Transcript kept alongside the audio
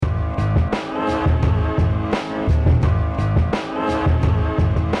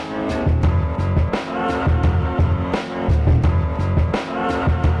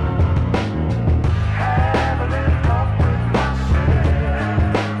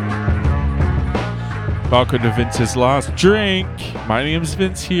Welcome to Vince's Last Drink. My name's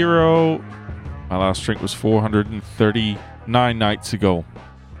Vince Hero. My last drink was 439 nights ago.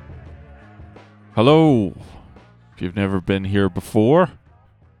 Hello. If you've never been here before,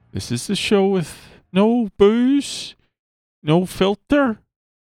 this is the show with no booze, no filter,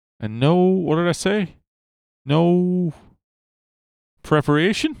 and no, what did I say? No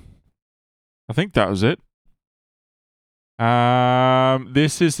preparation? I think that was it.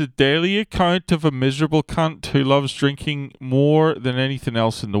 This is the daily account of a miserable cunt who loves drinking more than anything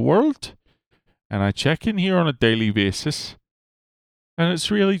else in the world. And I check in here on a daily basis. And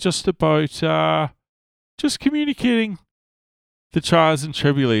it's really just about, just communicating the trials and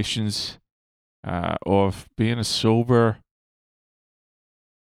tribulations, of being a sober,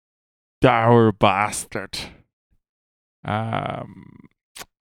 dour bastard. But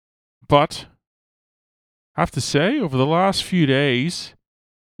I have to say, over the last few days,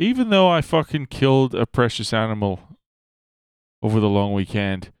 even though I fucking killed a precious animal over the long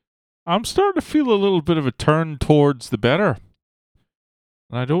weekend, I'm starting to feel a little bit of a turn towards the better.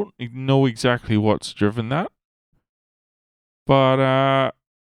 And I don't know exactly what's driven that. But,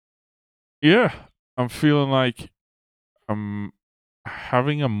 yeah, I'm feeling like I'm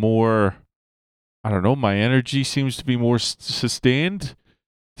having a more, I don't know, my energy seems to be more sustained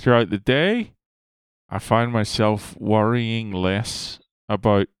throughout the day. I find myself worrying less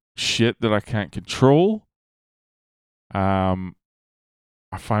about shit that I can't control. I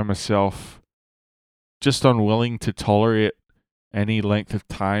find myself just unwilling to tolerate any length of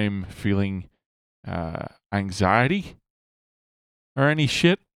time feeling anxiety or any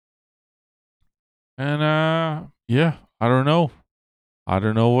shit. And yeah, I don't know. I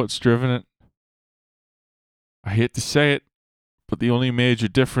don't know what's driven it. I hate to say it, but the only major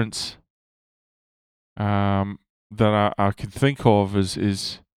difference that I could think of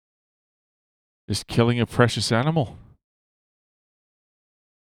is killing a precious animal.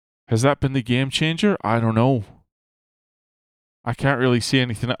 Has that been the game changer? I don't know. I can't really see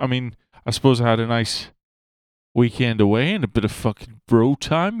anything. I mean, I suppose I had a nice weekend away and a bit of fucking bro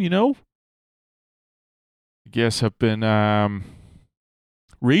time, you know? I guess I've been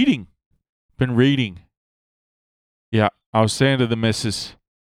reading. Yeah, I was saying to the missus,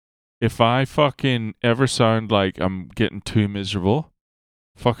 if I fucking ever sound like I'm getting too miserable,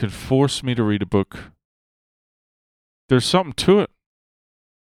 fucking force me to read a book. There's something to it.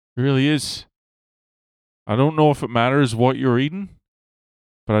 It really is. I don't know if it matters what you're reading,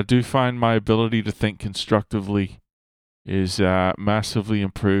 but I do find my ability to think constructively is massively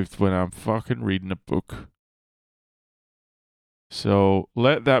improved when I'm fucking reading a book. So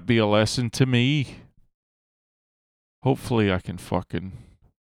let that be a lesson to me. Hopefully I can fucking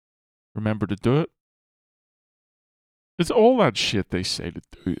remember to do it. It's all that shit they say to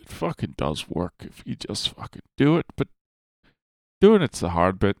do. It fucking does work if you just fucking do it. But doing it's the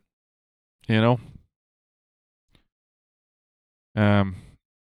hard bit, you know?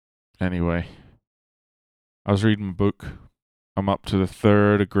 Anyway, I was reading a book. I'm up to the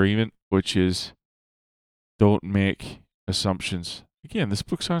third agreement, which is don't make assumptions. Again, this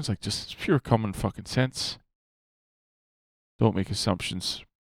book sounds like just pure common fucking sense. Don't make assumptions.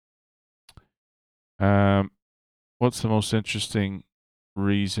 What's the most interesting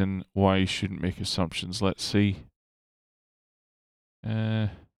reason why you shouldn't make assumptions? Let's see. No,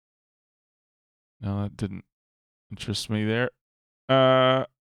 that didn't interest me there.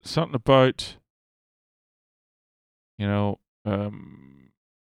 Something about,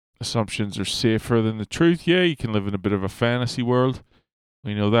 assumptions are safer than the truth. Yeah, you can live in a bit of a fantasy world.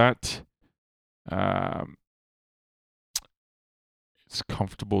 We know that. It's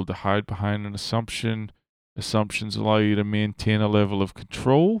comfortable to hide behind an assumption. Assumptions allow you to maintain a level of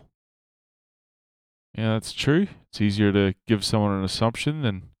control. Yeah, that's true. It's easier to give someone an assumption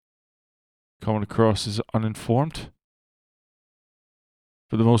than coming across as uninformed.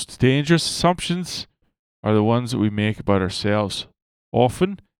 For the most dangerous assumptions are the ones that we make about ourselves.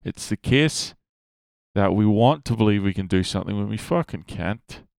 Often, it's the case that we want to believe we can do something when we fucking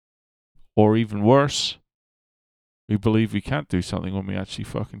can't. Or even worse, we believe we can't do something when we actually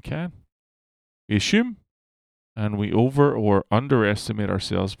fucking can. We assume and we over or underestimate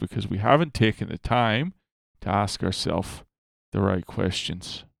ourselves because we haven't taken the time to ask ourselves the right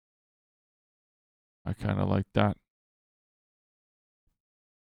questions. I kind of like that.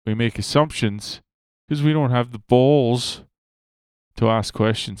 We make assumptions because we don't have the balls to ask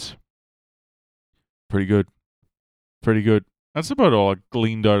questions. Pretty good. That's about all I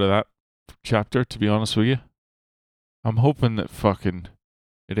gleaned out of that chapter, to be honest with you. I'm hoping that fucking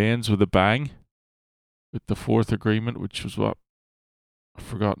it ends with a bang with the fourth agreement, which was what? I've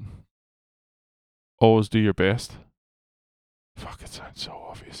forgotten. always do your best. Fuck, it sounds so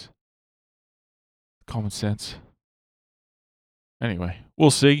obvious. Common sense. Anyway,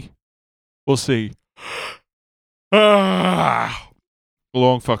 we'll see. We'll see. Long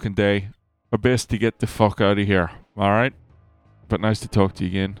fucking day. My best to get the fuck out of here. Alright? But nice to talk to you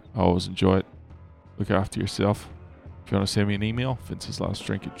again. I always enjoy it. Look after yourself. If you want to send me an email,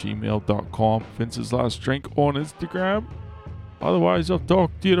 vinceslastdrink@gmail.com. Vince's Last Drink on Instagram. Otherwise, I'll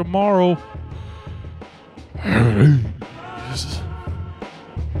talk to you tomorrow.